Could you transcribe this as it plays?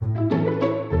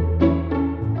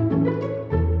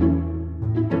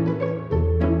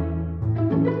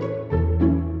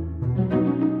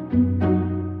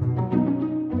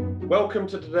Welcome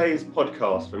to today's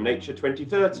podcast from Nature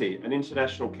 2030, an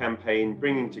international campaign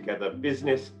bringing together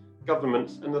business,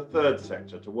 governments and the third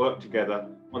sector to work together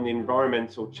on the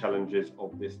environmental challenges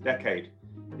of this decade.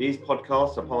 These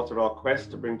podcasts are part of our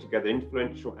quest to bring together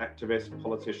influential activists,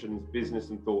 politicians, business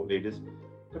and thought leaders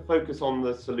to focus on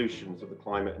the solutions of the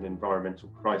climate and environmental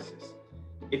crisis.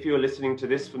 If you are listening to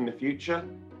this from the future,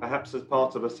 perhaps as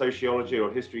part of a sociology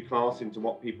or history class into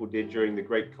what people did during the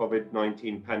great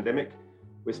COVID-19 pandemic,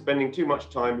 we're spending too much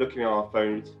time looking at our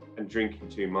phones and drinking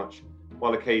too much,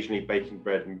 while occasionally baking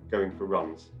bread and going for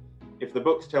runs. If the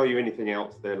books tell you anything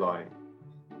else, they're lying.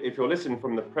 If you're listening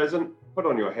from the present, put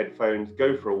on your headphones,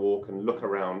 go for a walk and look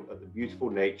around at the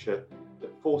beautiful nature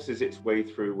that forces its way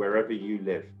through wherever you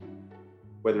live,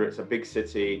 whether it's a big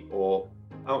city or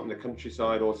out in the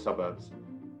countryside or suburbs.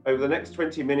 Over the next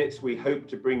 20 minutes, we hope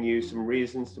to bring you some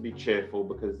reasons to be cheerful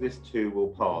because this too will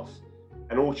pass.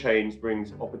 And all change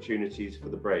brings opportunities for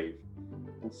the brave.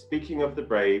 And speaking of the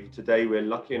brave, today we're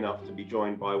lucky enough to be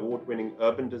joined by award-winning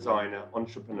urban designer,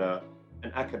 entrepreneur,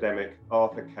 and academic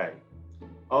Arthur Kay.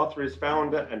 Arthur is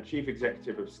founder and chief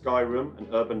executive of Skyroom, an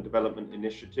urban development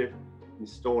initiative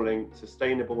installing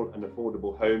sustainable and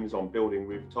affordable homes on building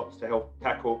rooftops to help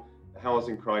tackle the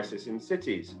housing crisis in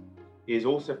cities. He is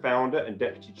also founder and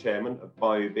deputy chairman of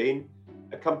BioBean,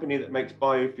 a company that makes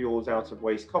biofuels out of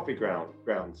waste coffee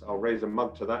grounds. I'll raise a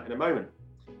mug to that in a moment.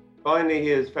 Finally,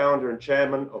 he is founder and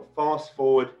chairman of Fast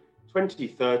Forward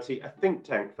 2030, a think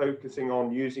tank focusing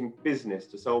on using business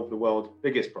to solve the world's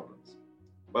biggest problems.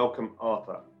 Welcome,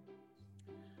 Arthur.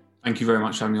 Thank you very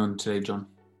much for having me on today, John.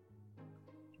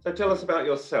 So tell us about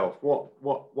yourself.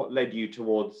 What led you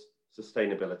towards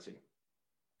sustainability?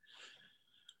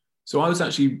 So I was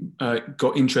actually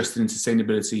got interested in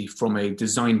sustainability from a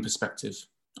design perspective.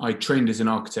 I trained as an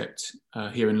architect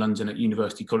here in London at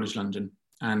University College London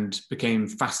and became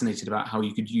fascinated about how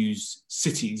you could use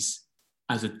cities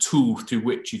as a tool through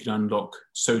which you can unlock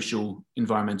social,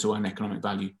 environmental and economic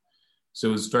value. So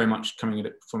it was very much coming at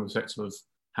it from a perspective of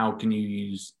how can you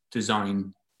use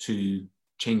design to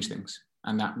change things?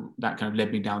 And that kind of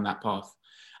led me down that path.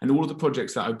 And all of the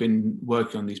projects that I've been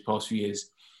working on these past few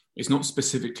years, they're not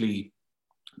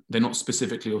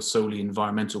specifically or solely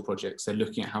environmental projects. They're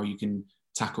looking at how you can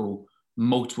tackle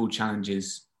multiple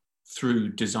challenges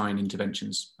through design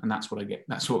interventions. And that's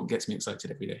what gets me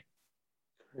excited every day.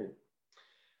 Great.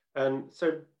 And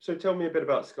so tell me a bit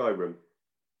about Skyroom.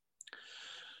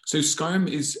 So Skyroom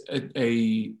is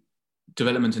a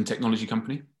development and technology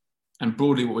company. And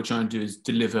broadly what we're trying to do is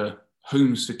deliver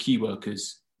homes for key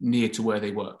workers near to where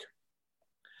they work.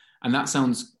 And that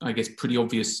sounds, I guess, pretty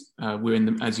obvious.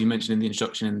 We're as you mentioned in the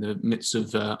introduction, in the midst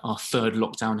of our third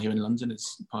lockdown here in London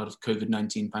as part of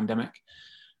COVID-19 pandemic.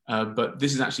 But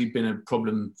this has actually been a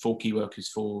problem for key workers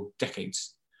for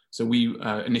decades. So we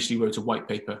initially wrote a white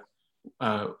paper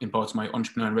in part of my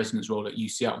entrepreneur in residence role at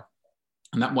UCL.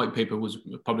 And that white paper was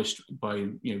published by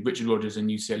Richard Rogers and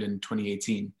UCL in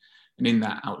 2018. And in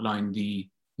that outlined the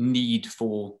need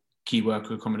for key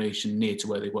worker accommodation near to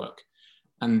where they work.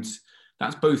 And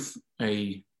that's both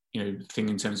a thing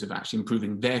in terms of actually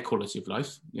improving their quality of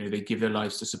life. They give their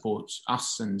lives to support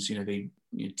us, and they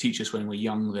teach us when we're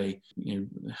young. They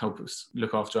help us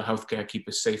look after our healthcare, keep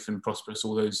us safe and prosperous,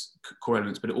 all those core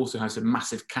elements. But it also has a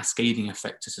massive cascading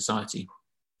effect to society.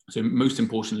 So most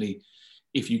importantly,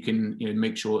 if you can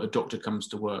make sure a doctor comes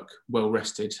to work well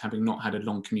rested, having not had a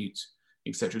long commute,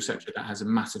 etc., that has a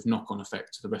massive knock-on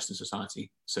effect to the rest of society.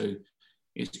 So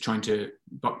it's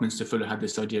Buckminster Fuller had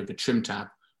this idea of a trim tab,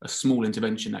 a small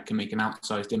intervention that can make an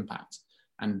outsized impact.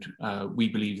 And we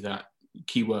believe that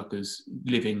key workers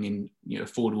living in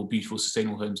affordable, beautiful,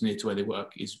 sustainable homes near to where they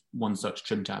work is one such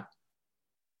trim tab.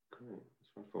 Great,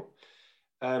 that's wonderful.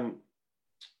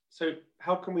 So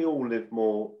how can we all live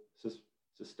more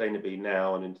sustainably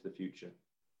now and into the future?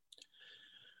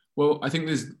 Well, I think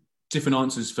there's different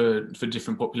answers for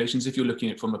different populations. If you're looking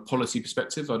at it from a policy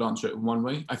perspective, I'd answer it one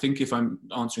way. I think if I'm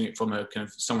answering it from a kind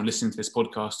of someone listening to this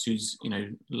podcast who's,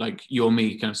 like you or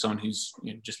me, kind of someone who's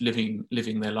just living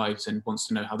their lives and wants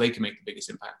to know how they can make the biggest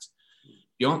impact,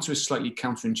 the answer is slightly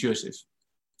counterintuitive.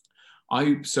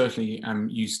 I certainly am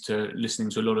used to listening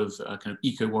to a lot of kind of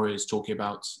eco warriors talking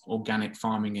about organic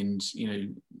farming and,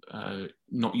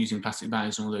 not using plastic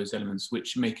bags and all those elements,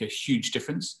 which make a huge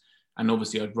difference. And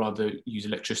obviously, I'd rather use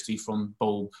electricity from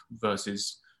bulb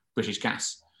versus British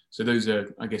gas. So those are,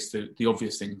 I guess, the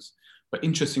obvious things. But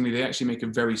interestingly, they actually make a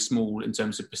very small, in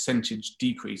terms of percentage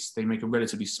decrease, they make a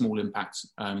relatively small impact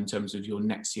in terms of your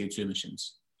net CO2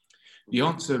 emissions. The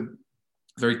answer,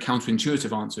 very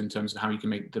counterintuitive answer in terms of how you can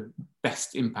make the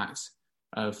best impact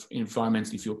of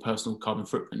environmentally for your personal carbon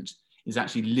footprint, is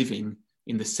actually living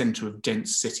in the center of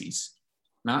dense cities.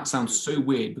 Now that sounds so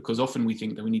weird because often we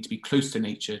think that we need to be close to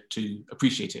nature to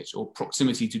appreciate it, or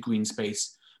proximity to green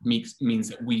space means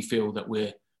that we feel that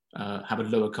we have a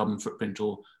lower carbon footprint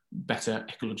or better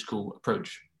ecological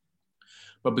approach.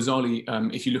 But bizarrely,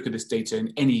 if you look at this data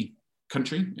in any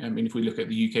country, I mean, if we look at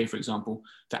the UK, for example,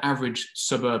 the average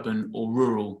suburban or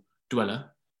rural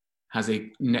dweller has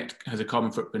a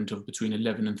carbon footprint of between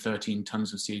 11 and 13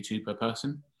 tons of CO2 per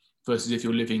person, versus if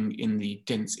you're living in the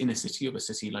dense inner city of a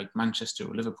city like Manchester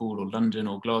or Liverpool or London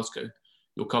or Glasgow,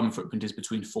 your carbon footprint is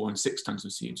between 4 and 6 tons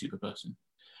of CO2 per person.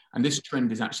 And this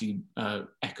trend is actually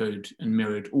echoed and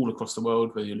mirrored all across the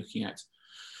world, whether you're looking at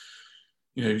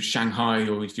Shanghai,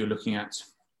 or if you're looking at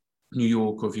New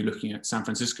York, or if you're looking at San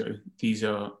Francisco.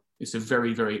 It's a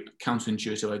very, very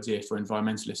counterintuitive idea for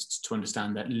environmentalists to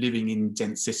understand that living in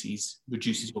dense cities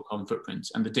reduces your carbon footprint.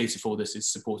 And the data for this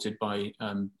is supported by,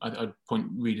 I'd point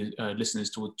listeners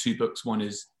toward 2 books. One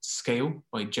is Scale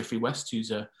by Geoffrey West,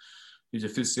 who's a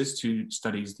physicist who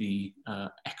studies the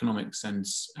economics and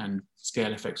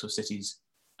scale effects of cities.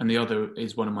 And the other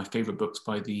is one of my favorite books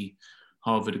by the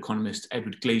Harvard economist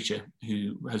Edward Glaeser,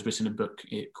 who has written a book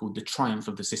called The Triumph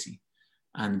of the City,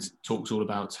 and talks all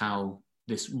about how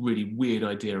this really weird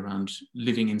idea around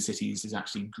living in cities is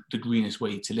actually the greenest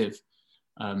way to live.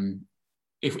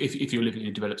 If you're living in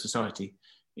a developed society,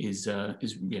 is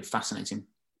fascinating.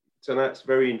 So that's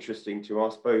very interesting to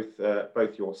us.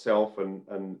 Both yourself and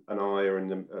I are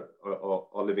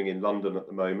living in London at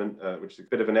the moment, which is a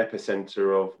bit of an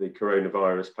epicenter of the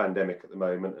coronavirus pandemic at the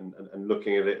moment. And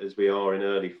looking at it as we are in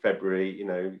early February,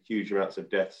 huge amounts of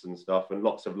deaths and stuff, and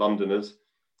lots of Londoners,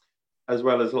 as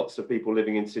well as lots of people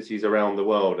living in cities around the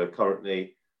world, are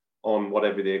currently on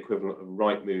whatever the equivalent of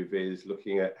Rightmove is,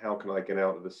 looking at how can I get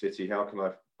out of the city, how can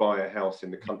I buy a house in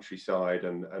the countryside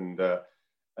and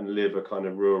live a kind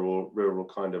of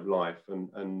rural kind of life.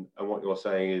 And what you're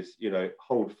saying is,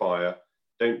 hold fire,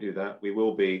 don't do that. We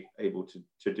will be able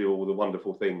to do all the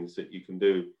wonderful things that you can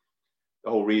do.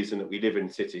 The whole reason that we live in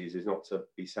cities is not to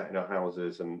be sat in our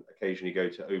houses and occasionally go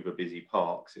to over busy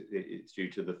parks. It's due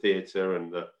to the theatre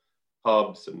and the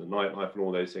pubs and the nightlife and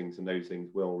all those things, and those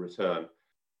things will return.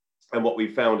 And what we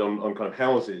found on kind of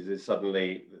houses is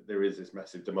suddenly there is this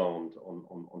massive demand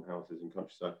on houses in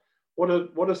countryside.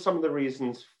 What are some of the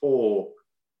reasons for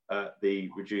the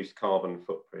reduced carbon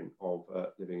footprint of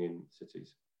living in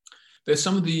cities? There's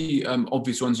some of the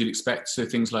obvious ones you'd expect. So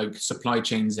things like supply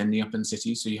chains ending up in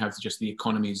cities. So you have just the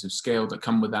economies of scale that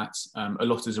come with that. A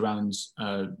lot is around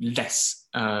less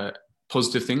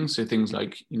positive things. So things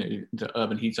like, the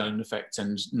urban heat island effect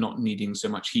and not needing so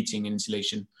much heating and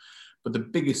insulation. But the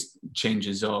biggest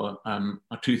changes are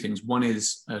 2 things. One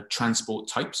is transport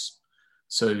types.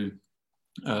 So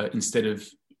instead of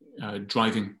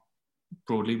driving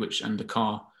broadly, and the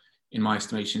car, in my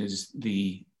estimation, is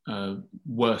the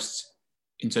worst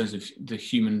in terms of the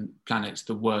human planet,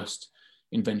 the worst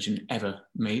invention ever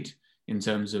made in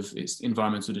terms of its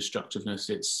environmental destructiveness,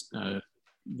 its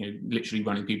literally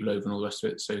running people over and all the rest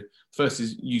of it. So first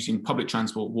is using public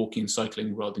transport, walking and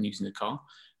cycling rather than using the car.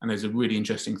 And there's a really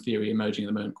interesting theory emerging at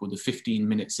the moment called the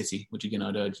 15-minute city, which again,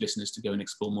 I'd urge listeners to go and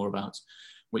explore more about,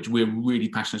 which we're really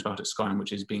passionate about at Skyrim,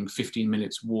 which is being 15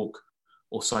 minutes walk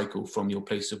or cycle from your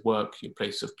place of work, your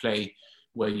place of play,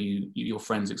 where your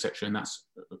friends, etc. And that's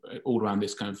all around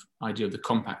this kind of idea of the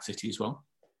compact city as well.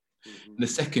 Mm-hmm. The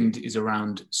second is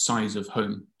around size of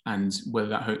home, and whether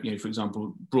that home, for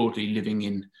example, broadly living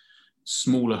in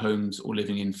smaller homes or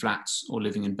living in flats or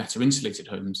living in better insulated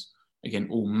homes, again,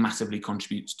 all massively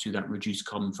contributes to that reduced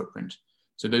carbon footprint.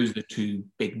 So those are the 2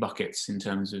 big buckets in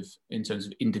terms of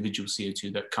individual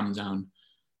CO2 that come down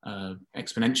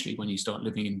exponentially when you start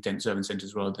living in dense urban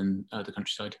centres rather than the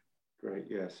countryside. Great,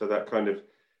 yeah. So that kind of,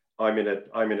 I'm in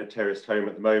a terraced home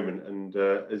at the moment, and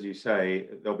as you say,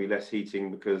 there'll be less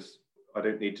heating because I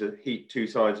don't need to heat 2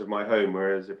 sides of my home.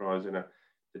 Whereas if I was in a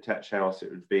detached house, it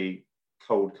would be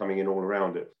cold coming in all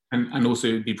around it. And also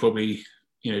it'd be probably,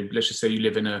 let's just say you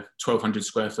live in a 1,200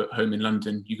 square foot home in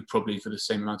London, you could probably for the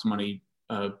same amount of money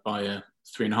buy a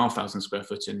 3,500 square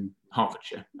foot in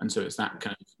Hertfordshire. And so it's that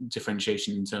kind of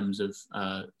differentiation in terms of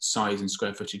size and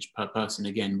square footage per person,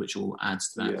 again, which all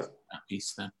adds to that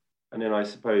piece there. And then I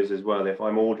suppose as well, if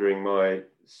I'm ordering my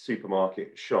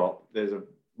supermarket shop, there's a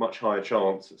much higher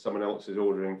chance that someone else is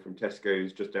ordering from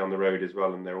Tesco's just down the road as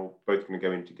well, and they're all both going to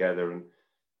go in together, and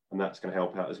that's going to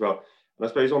help out as well. And I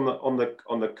suppose on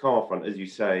the car front, as you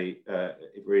say,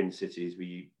 if we're in cities,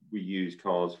 we use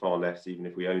cars far less, even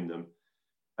if we own them.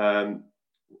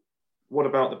 What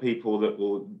about the people that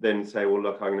will then say, well,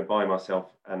 look, I'm going to buy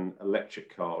myself an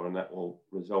electric car and that will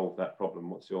resolve that problem?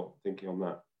 What's your thinking on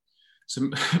that? So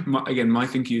my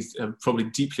thinking is probably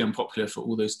deeply unpopular for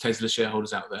all those Tesla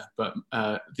shareholders out there, but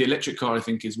the electric car, I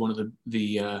think, is one of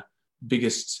the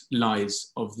biggest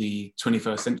lies of the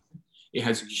 21st century. It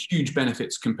has huge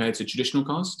benefits compared to traditional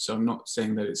cars, so I'm not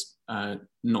saying that it's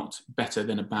not better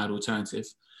than a bad alternative,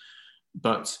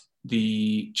 but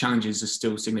the challenges are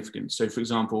still significant. So, for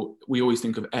example, we always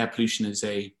think of air pollution as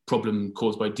a problem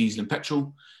caused by diesel and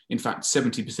petrol. In fact,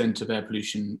 70% of air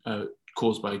pollution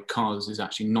caused by cars is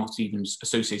actually not even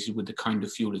associated with the kind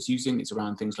of fuel it's using. It's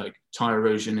around things like tire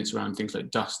erosion, it's around things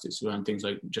like dust, it's around things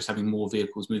like just having more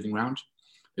vehicles moving around.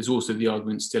 There's also the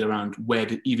argument still around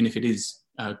even if it is,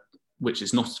 which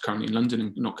is not currently in London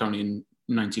and not currently in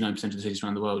 99% of the cities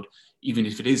around the world, even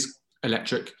if it is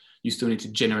electric, you still need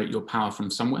to generate your power from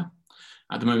somewhere.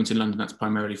 At the moment in London, that's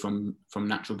primarily from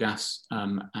natural gas,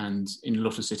 and in a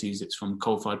lot of cities, it's from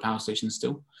coal-fired power stations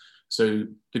still. So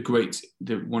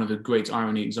one of the great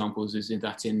irony examples is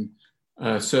that in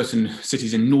certain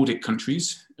cities in Nordic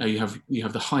countries, you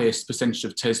have the highest percentage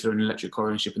of Tesla and electric car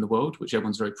ownership in the world, which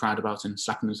everyone's very proud about and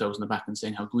slapping themselves on the back and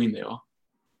saying how green they are.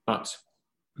 But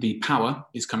the power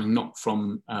is coming not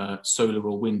from solar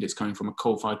or wind, it's coming from a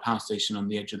coal-fired power station on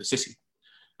the edge of the city.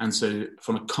 And so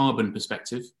from a carbon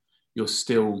perspective, you're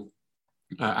still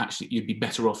you'd be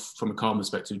better off from a carbon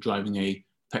perspective driving a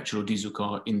petrol or diesel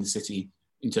car in the city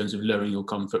in terms of lowering your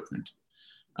carbon footprint.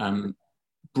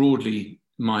 Broadly,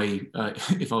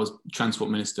 if I was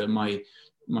transport minister, my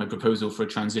proposal for a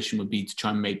transition would be to try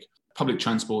and make public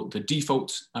transport the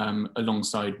default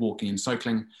alongside walking and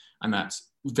cycling, and that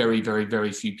very, very,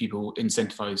 very few people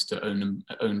incentivized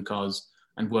to own cars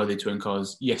and worthy to own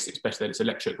cars. Yes, it's better that it's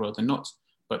electric rather than not,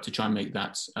 but to try and make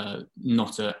that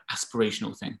not an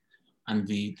aspirational thing. And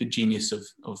the genius of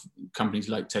companies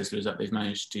like Tesla is that they've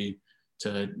managed to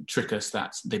trick us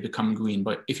that they become green.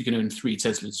 But if you can own 3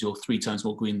 Teslas, you're 3 times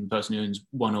more green than the person who owns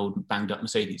one old banged up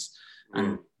Mercedes.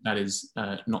 And that is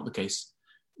not the case.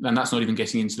 And that's not even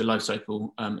getting into the life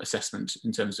cycle assessment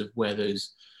in terms of where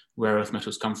those rare earth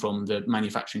metals come from, the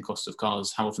manufacturing costs of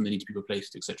cars, how often they need to be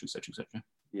replaced, et cetera, et cetera, et cetera.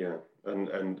 Yeah,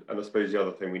 and I suppose the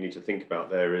other thing we need to think about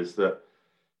there is that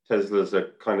Teslas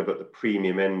are kind of at the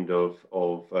premium end of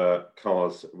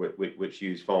cars which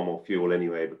use far more fuel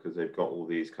anyway, because they've got all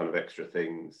these kind of extra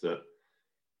things, that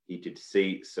heated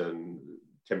seats and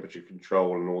temperature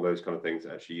control and all those kind of things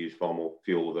that actually use far more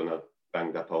fuel than a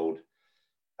banged up old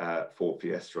Ford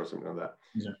Fiesta or something like that.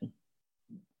 Exactly.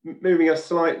 Moving us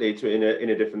slightly in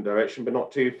a different direction, but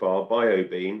not too far,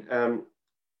 BioBean.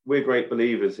 We're great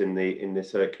believers in the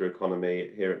circular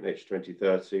economy here at Nature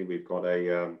 2030. We've got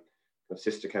a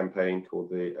sister campaign called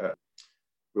the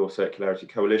Real Circularity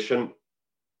Coalition.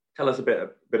 Tell us a bit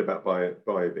about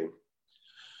BioBean.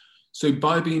 So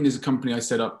BioBean is a company I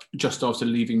set up just after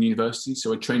leaving university.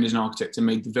 So I trained as an architect and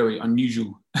made the very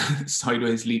unusual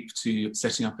sideways leap to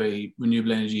setting up a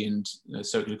renewable energy and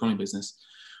circular economy business.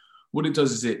 What it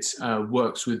does is it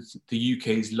works with the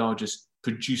UK's largest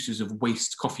producers of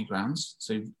waste coffee grounds,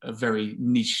 so a very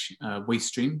niche waste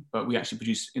stream, but we actually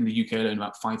produce in the UK alone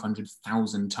about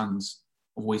 500,000 tonnes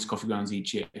of waste coffee grounds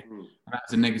each year. And that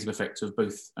has a negative effect of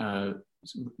both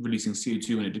releasing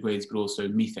CO2 when it degrades, but also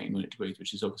methane when it degrades,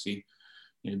 which is obviously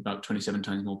about 27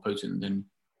 times more potent than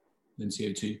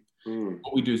CO2.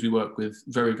 What we do is we work with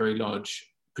very, very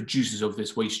large producers of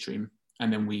this waste stream,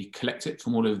 and then we collect it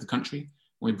from all over the country.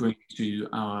 We bring it to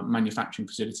our manufacturing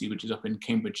facility, which is up in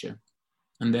Cambridgeshire.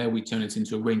 And there we turn it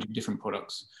into a range of different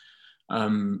products.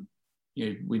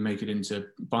 We make it into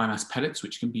biomass pellets,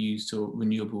 which can be used for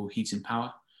renewable heat and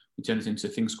power. We turn it into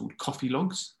things called coffee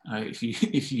logs. If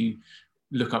you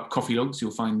look up coffee logs, you'll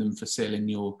find them for sale in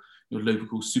your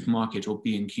local supermarket or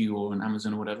B&Q or on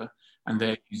Amazon or whatever. And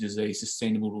they're used as a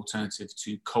sustainable alternative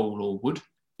to coal or wood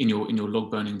in your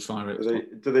log burning fire.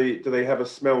 Do they have a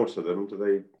smell to them? Do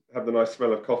they have the nice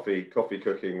smell of coffee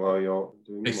cooking while you're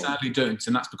doing They sadly don't,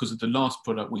 and that's because of the last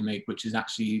product we make, which is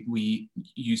actually, we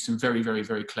use some very, very,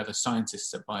 very clever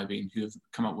scientists at BioBean who have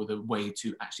come up with a way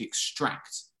to actually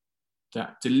extract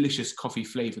that delicious coffee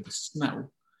flavour, the smell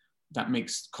that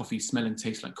makes coffee smell and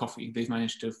taste like coffee. They've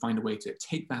managed to find a way to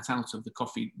take that out of the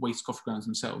waste coffee grounds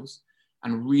themselves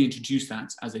and reintroduce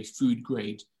that as a food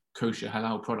grade kosher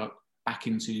halal product back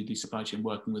into the supply chain,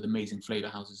 working with amazing flavour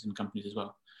houses and companies as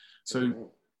well.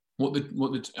 So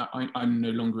I'm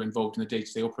no longer involved in the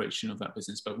day-to-day operation of that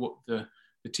business, but what the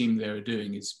team there are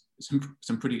doing is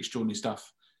some pretty extraordinary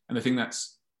stuff. And the thing that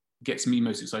gets me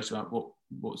most excited about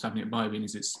what's happening at BioBean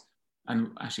is and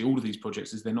actually all of these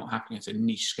projects, is they're not happening at a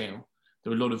niche scale.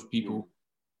 There are a lot of people,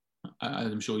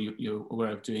 as I'm sure you're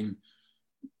aware of, doing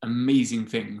amazing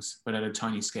things, but at a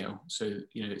tiny scale. So,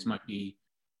 it might be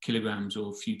kilograms or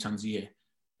a few tons a year.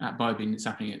 at Biobean, it's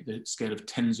happening at the scale of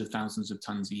tens of thousands of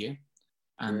tons a year.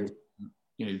 And,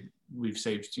 we've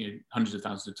saved, hundreds of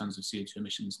thousands of tons of CO2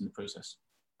 emissions in the process.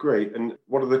 Great. And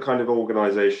what are the kind of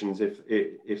organisations,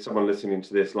 if someone listening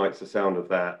to this likes the sound of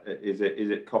that, is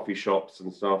it coffee shops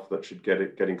and stuff that should get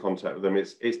in contact with them?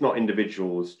 It's not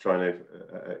individuals trying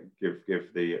to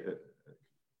give the.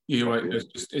 You're right.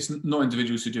 It's not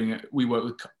individuals who are doing it. We work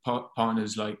with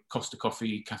partners like Costa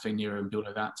Coffee, Cafe Nero, and people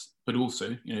like that. But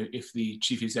also, if the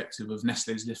chief executive of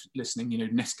Nestle is listening,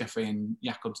 Nescafe and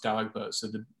Jacobs Douwe Egberts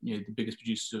are the biggest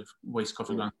producers of waste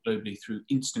coffee grounds globally through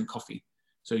instant coffee.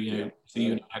 So you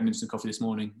had an instant coffee this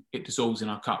morning. It dissolves in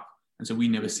our cup, and so we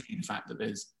never see the fact that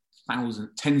there's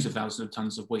tens of thousands of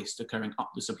tons of waste occurring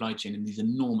up the supply chain in these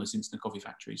enormous instant coffee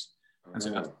factories. And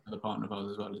so that's another partner of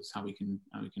ours as well, is how we can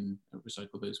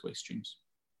recycle those waste streams.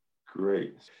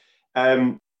 Great.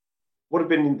 What have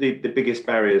been the biggest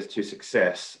barriers to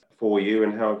success for you,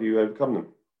 and how have you overcome them?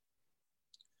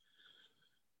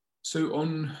 So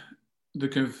on the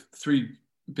kind of three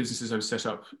businesses I've set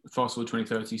up, Fast Forward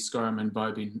 2030, Skyrim and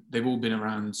Biobean, they've all been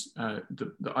around,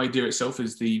 the idea itself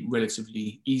is the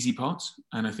relatively easy part.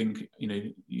 And I think,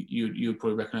 you'll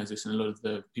probably recognize this, and a lot of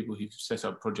the people who've set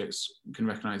up projects can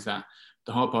recognize that.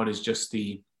 The hard part is just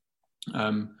the,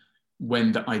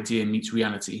 when the idea meets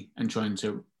reality and trying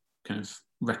to kind of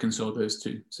reconcile those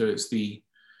two. So it's the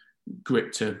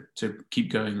grit to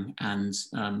keep going and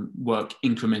work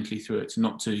incrementally through it,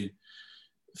 not to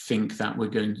think that we're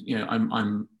going,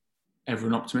 I'm ever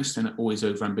an optimist and always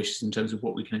over ambitious in terms of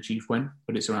what we can achieve when,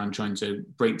 but it's around trying to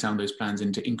break down those plans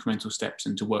into incremental steps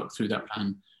and to work through that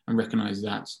plan and recognize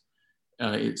that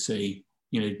it's a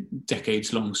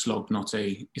decades long slog,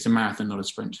 it's a marathon, not a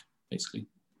sprint, basically.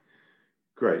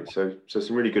 Great. So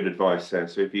some really good advice there.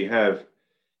 So if you have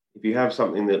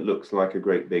something that looks like a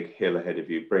great big hill ahead of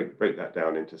you, break that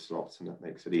down into slots, and that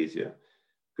makes it easier.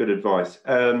 Good advice.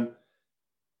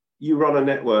 You run a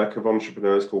network of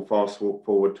entrepreneurs called Fast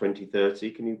Forward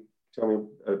 2030. Can you tell me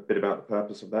a bit about the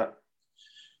purpose of that?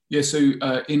 Yeah, so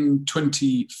in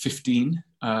 2015,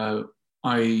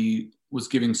 I was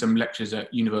giving some lectures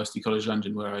at University College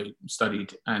London, where I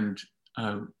studied, and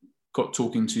got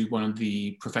talking to one of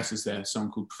the professors there,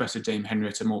 someone called Professor Dame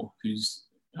Henrietta Moore, who's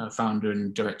founder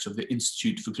and director of the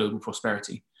Institute for Global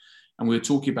Prosperity. And we were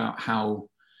talking about how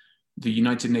the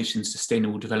United Nations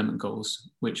Sustainable Development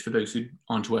Goals, which for those who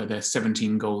aren't aware, there are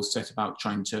 17 goals set about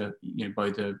trying to, by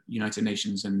the United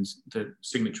Nations and the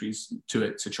signatories to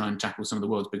it, to try and tackle some of the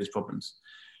world's biggest problems.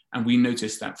 And we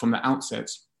noticed that from the outset,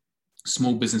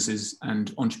 small businesses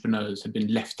and entrepreneurs had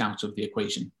been left out of the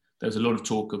equation. There was a lot of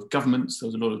talk of governments, there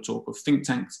was a lot of talk of think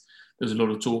tanks, there was a lot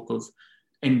of talk of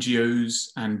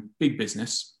NGOs and big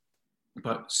business,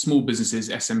 but small businesses,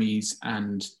 SMEs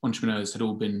and entrepreneurs had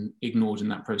all been ignored in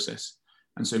that process.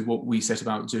 And so what we set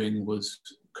about doing was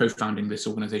co-founding this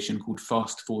organization called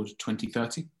Fast Forward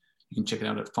 2030. You can check it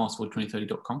out at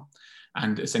fastforward2030.com,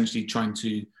 and essentially trying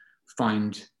to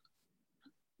find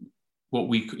what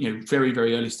we, very,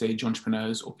 very early stage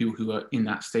entrepreneurs or people who are in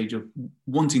that stage of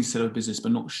wanting to set up a business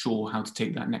but not sure how to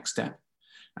take that next step,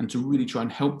 and to really try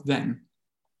and help them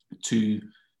to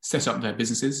set up their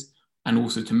businesses, and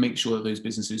also to make sure that those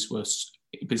businesses were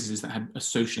businesses that had a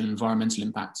social and environmental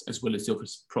impact, as well as the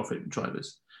obvious profit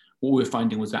drivers. What we were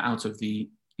finding was that out of the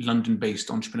London-based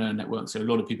entrepreneur networks, there are a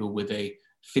lot of people with a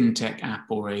fintech app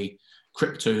or a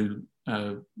crypto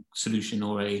solution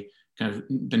or a kind of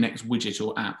the next widget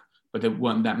or app, but there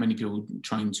weren't that many people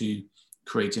trying to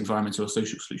create environmental or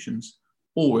social solutions.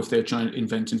 Or if they're trying to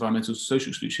invent environmental or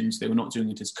social solutions, they were not doing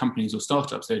it as companies or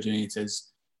startups, they're doing it as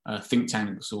think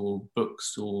tanks or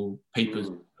books or papers.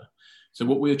 So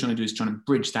what we were trying to do is trying to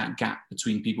bridge that gap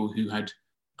between people who had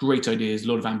great ideas, a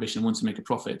lot of ambition, and wanted to make a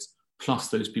profit, plus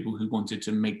those people who wanted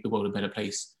to make the world a better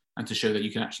place, and to show that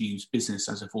you can actually use business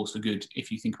as a force for good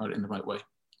if you think about it in the right way.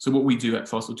 So what we do at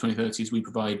Fast Forward 2030 is we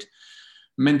provide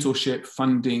mentorship,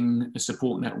 funding, a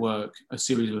support network, a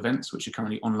series of events which are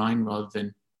currently online rather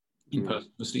than in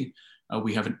person, obviously.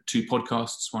 We have two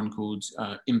podcasts, one called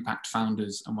Impact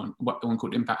Founders and one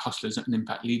called Impact Hustlers and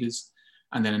Impact Leaders,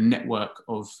 and then a network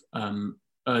of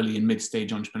early and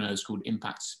mid-stage entrepreneurs called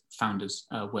Impact Founders,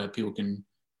 where people can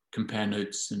compare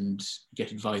notes and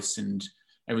get advice and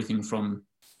everything from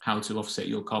how to offset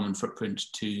your carbon footprint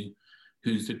to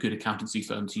who's a good accountancy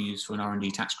firm to use for an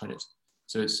R&D tax credit.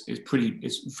 So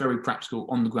it's very practical,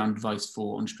 on-the-ground advice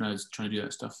for entrepreneurs trying to do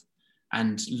that stuff.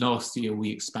 And last year we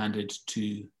expanded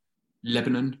to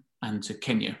Lebanon and to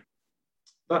Kenya.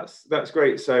 That's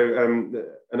great. So,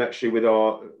 and actually, with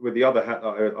the other hat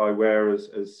that I wear as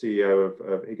CEO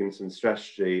of Higginson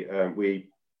Strategy,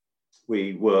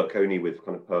 we work only with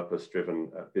kind of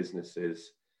purpose-driven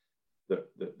businesses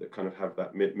that kind of have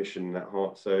that mission in that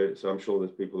heart. So I'm sure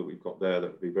there's people that we've got there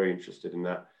that would be very interested in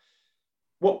that.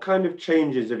 What kind of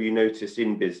changes have you noticed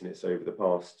in business over the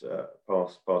past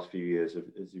few years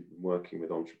as you've been working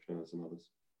with entrepreneurs and others?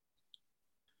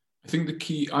 I think the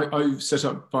key, I set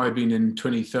up BioBean in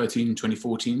 2013,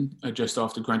 2014, just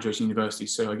after graduating university.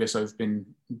 So I guess I've been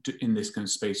in this kind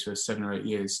of space for 7 or 8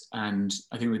 years. And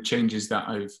I think the changes that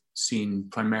I've seen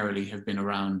primarily have been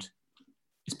around,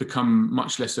 it's become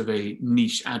much less of a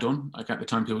niche add-on. Like at the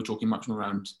time, people were talking much more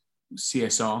around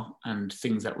CSR and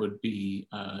things that would be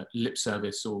lip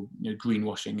service or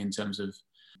greenwashing in terms of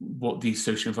what these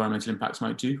social environmental impacts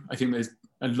might do. I think there's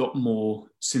a lot more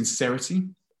sincerity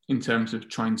in terms of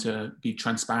trying to be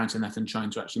transparent in that and trying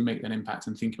to actually make that impact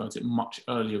and think about it much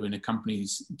earlier in a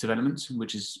company's development,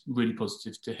 which is really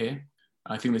positive to hear.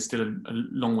 I think there's still a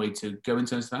long way to go in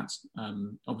terms of that.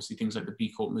 Obviously, things like the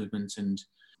B Corp movement and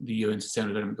the UN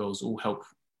Sustainable Development Goals all help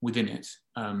within it.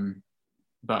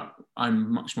 But I'm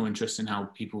much more interested in how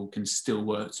people can still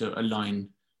work to align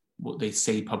what they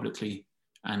say publicly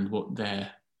and what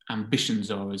their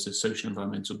ambitions are as a social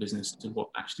environmental business to what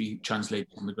actually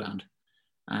translates on the ground.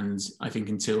 And I think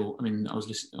I was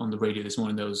listening on the radio this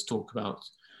morning, there was talk about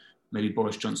maybe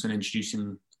Boris Johnson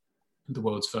introducing the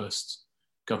world's first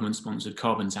government-sponsored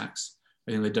carbon tax.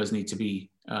 I think there does need to be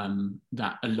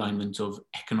that alignment of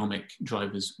economic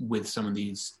drivers with some of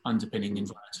these underpinning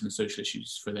environmental and social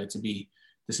issues for there to be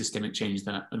the systemic change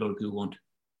that a lot of people want.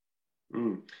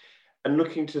 And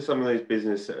looking to some of those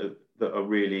businesses that are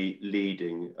really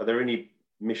leading, are there any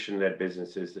mission-led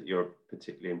businesses that you're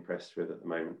particularly impressed with at the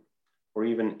moment? Or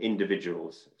even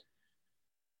individuals?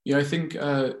 Yeah, I think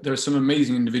there are some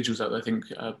amazing individuals out there. I think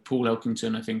Paul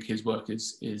Elkington, I think his work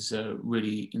is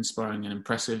really inspiring and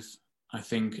impressive. I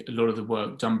think a lot of the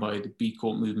work done by the B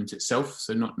Corp movement itself,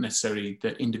 so not necessarily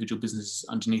the individual businesses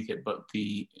underneath it, but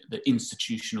the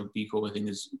institutional B Corp, I think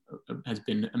has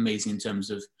been amazing in terms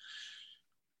of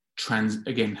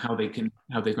how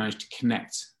they've managed to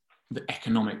connect the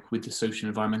economic with the social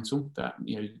and environmental. That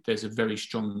there's a very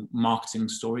strong marketing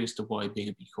story as to why being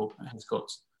a B Corp has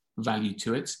got value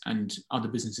to it, and other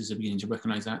businesses are beginning to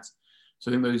recognise that.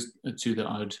 So I think those are two that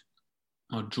I'd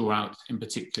draw out in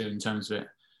particular in terms of it.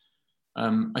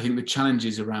 I think the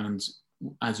challenges around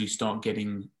as you start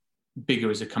getting bigger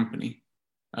as a company,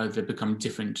 there become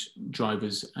different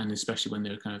drivers, and especially when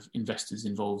there are kind of investors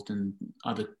involved and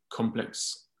other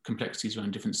complexities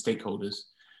around different stakeholders.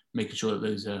 Making sure that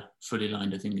those are fully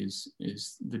aligned, I think,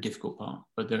 is the difficult part.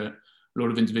 But there are a lot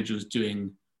of individuals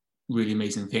doing really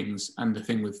amazing things. And the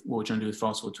thing with what we're trying to do with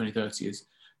Fast Forward 2030 is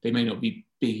they may not be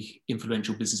big,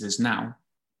 influential businesses now,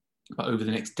 but over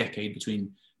the next decade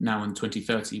between now and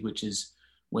 2030, which is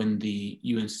when the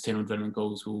UN Sustainable Development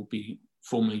Goals will be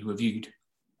formally reviewed,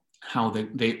 I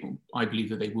believe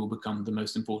that they will become the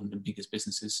most important and biggest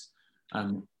businesses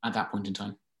at that point in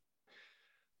time.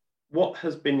 What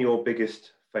has been your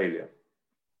biggest failure?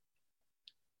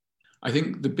 I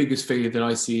think the biggest failure that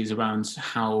I see is around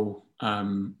how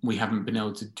we haven't been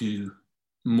able to do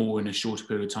more in a shorter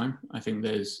period of time. I think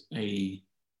there's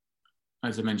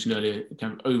as I mentioned earlier,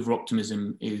 kind of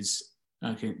over-optimism is,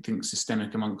 I think,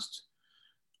 systemic amongst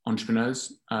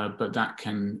entrepreneurs, but that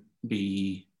can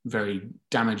be very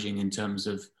damaging in terms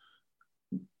of,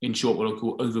 in short, what I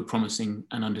call over-promising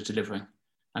and under-delivering.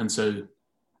 And so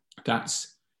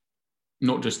that's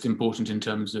not just important in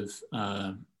terms of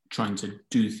trying to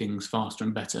do things faster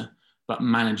and better, but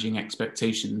managing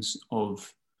expectations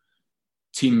of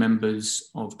team members,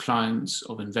 of clients,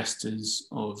 of investors,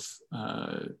 of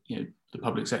the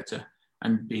public sector,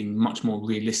 and being much more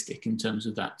realistic in terms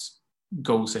of that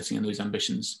goal setting and those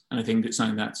ambitions. And I think it's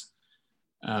something that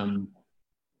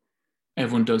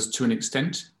everyone does to an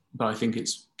extent, but I think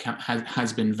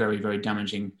has been very, very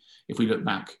damaging. If we look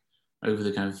back over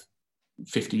the kind of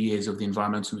 50 years of the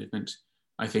environmental movement,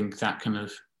 I think that kind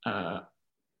of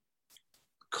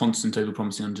constant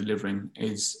over-promising and delivering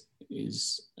is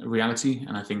a reality,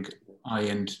 and I think I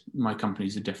and my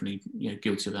companies are definitely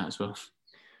guilty of that as well.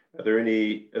 Are there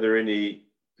any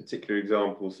particular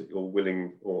examples that you're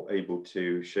willing or able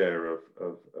to share of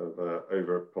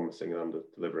over-promising and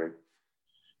under-delivering?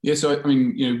 Yeah, so I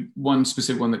mean, one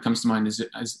specific one that comes to mind is,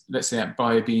 as let's say at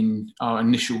BioBean,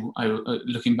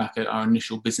 looking back at our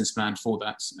initial business plan for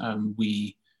that,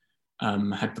 we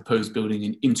had proposed building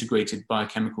an integrated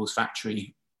biochemicals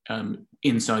factory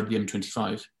inside the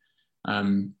M25.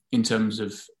 In terms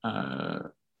of,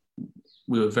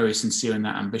 we were very sincere in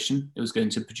that ambition. It was going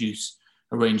to produce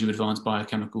a range of advanced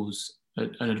biochemicals,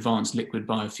 an advanced liquid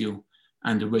biofuel,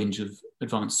 and a range of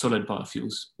advanced solid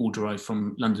biofuels, all derived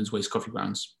from London's waste coffee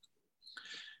grounds.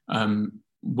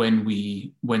 when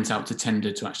we went out to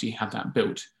tender to actually have that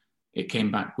built, it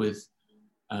came back with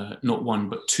not one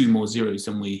but two more zeros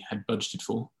than we had budgeted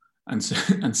for, and so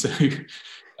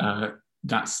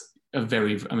that's a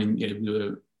very, I mean, we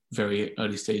were very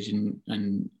early stage,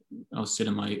 and I was still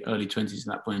in my early 20s at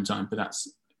that point in time, but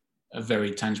that's a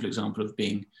very tangible example of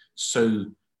being so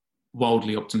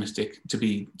wildly optimistic to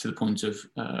be to the point of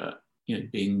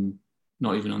being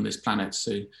not even on this planet.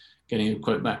 So getting a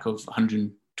quote back of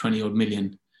 120 odd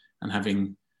million and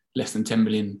having less than 10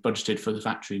 million budgeted for the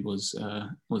factory was a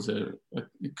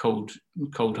cold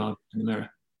hard in the mirror.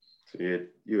 So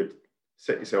you would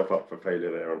set yourself up for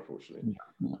failure there, unfortunately.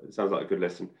 Yeah. It sounds like a good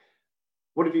lesson.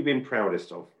 What have you been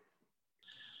proudest of?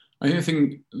 I think the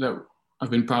thing that I've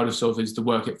been proudest of is the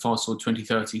work at Fast Forward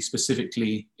 2030.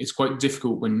 Specifically, it's quite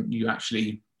difficult when you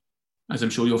actually, as I'm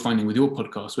sure you're finding with your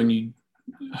podcast, when you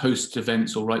host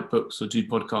events or write books or do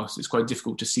podcasts, it's quite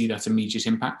difficult to see that immediate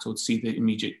impact or to see the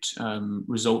immediate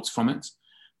results from it.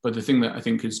 But the thing that I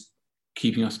think is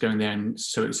keeping us going there and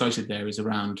so excited there is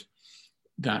around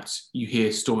that you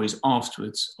hear stories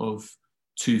afterwards of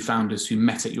two founders who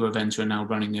met at your event who are now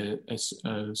running a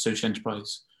social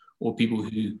enterprise, or people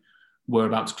who were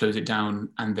about to close it down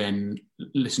and then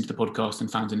listened to the podcast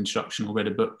and found an introduction or read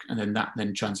a book, and then that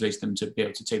then translates them to be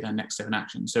able to take their next step in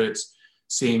action. So it's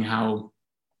seeing how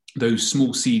those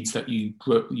small seeds that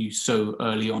you sow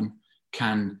early on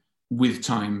can, with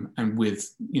time and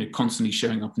with constantly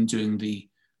showing up and doing the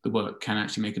work, can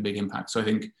actually make a big impact. So I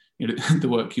think the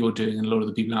work you're doing and a lot of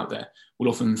the people out there will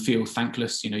often feel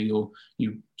thankless. You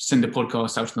send a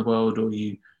podcast out in the world, or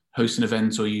you host an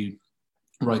event, or you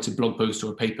write a blog post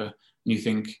or a paper, and you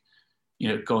think,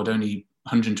 God, only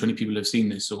 120 people have seen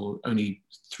this, or only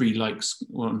 3 likes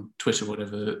on Twitter,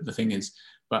 whatever the thing is.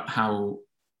 But how,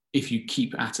 if you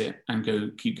keep at it and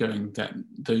keep going, that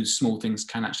those small things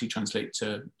can actually translate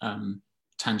to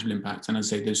tangible impact. And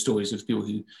as I say, those stories of people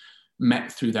who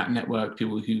met through that network,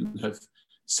 people who have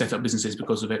set up businesses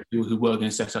because of it, people who were going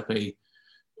to set up a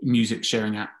music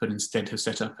sharing app but instead have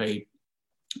set up a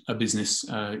business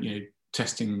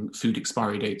testing food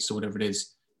expiry dates or whatever it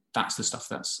is. That's the stuff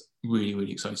that's really,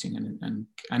 really exciting.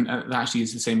 And that actually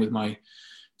is the same with my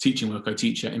teaching work. I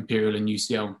teach at Imperial and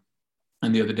UCL.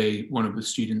 And the other day, one of the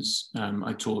students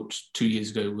I taught 2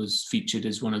 years ago was featured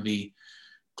as one of the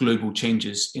global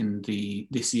changers in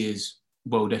this year's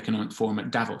World Economic Forum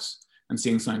at Davos, and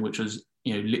seeing something which was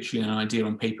literally an idea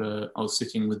on paper. I was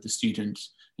sitting with the student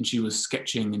and she was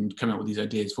sketching and coming up with these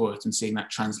ideas for it, and seeing that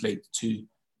translate to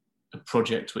a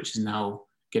project which is now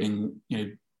getting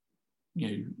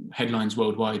headlines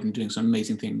worldwide and doing some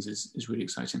amazing things is really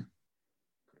exciting.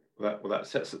 Well, that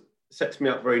sets me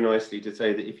up very nicely to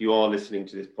say that if you are listening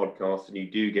to this podcast and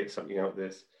you do get something out of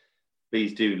this,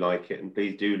 please do like it and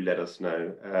please do let us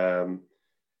know.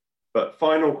 But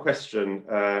final question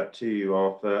to you,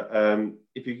 Arthur.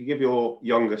 If you could give your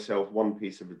younger self one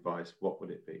piece of advice, what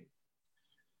would it be?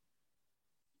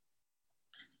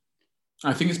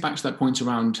 I think it's back to that point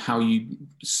around how you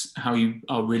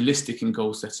are realistic in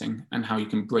goal setting and how you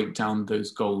can break down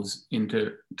those goals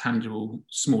into tangible,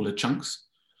 smaller chunks.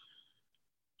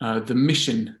 The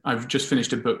mission, I've just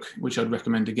finished a book which I'd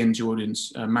recommend again to your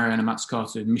audience, Mariana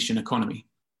Mazzucato, Mission Economy.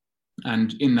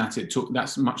 And in that,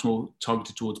 that's much more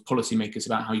targeted towards policymakers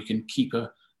about how you can keep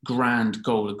a grand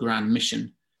goal, a grand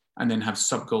mission, and then have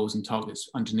sub-goals and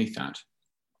targets underneath that.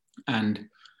 And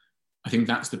I think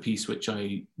that's the piece which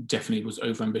I definitely was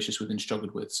over-ambitious with and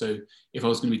struggled with. So if I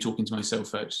was going to be talking to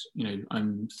myself at,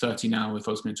 I'm 30 now, if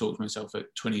I was going to talk to myself at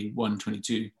 21,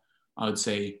 22, I would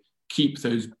say keep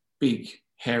those big,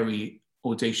 hairy,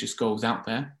 audacious goals out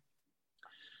there,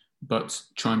 but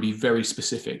try and be very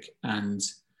specific and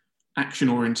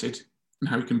action-oriented, and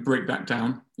how you can break that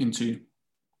down into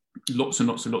lots and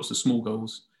lots and lots of small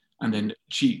goals, and then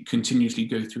continuously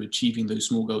go through achieving those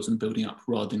small goals and building up,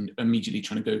 rather than immediately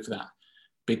trying to go for that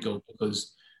big goal.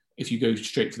 Because if you go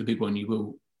straight for the big one, you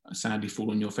will sadly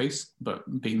fall on your face.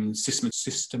 But being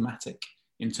systematic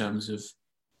in terms of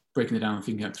breaking it down and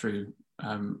thinking that through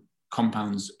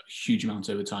compounds a huge amount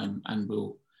over time, and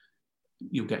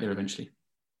you'll get there eventually.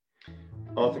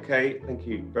 Arthur Kay, thank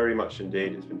you very much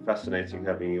indeed. It's been fascinating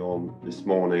having you on this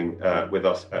morning with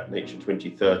us at Nature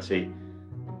 2030.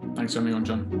 Thanks for having me on,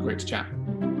 John. Great to chat.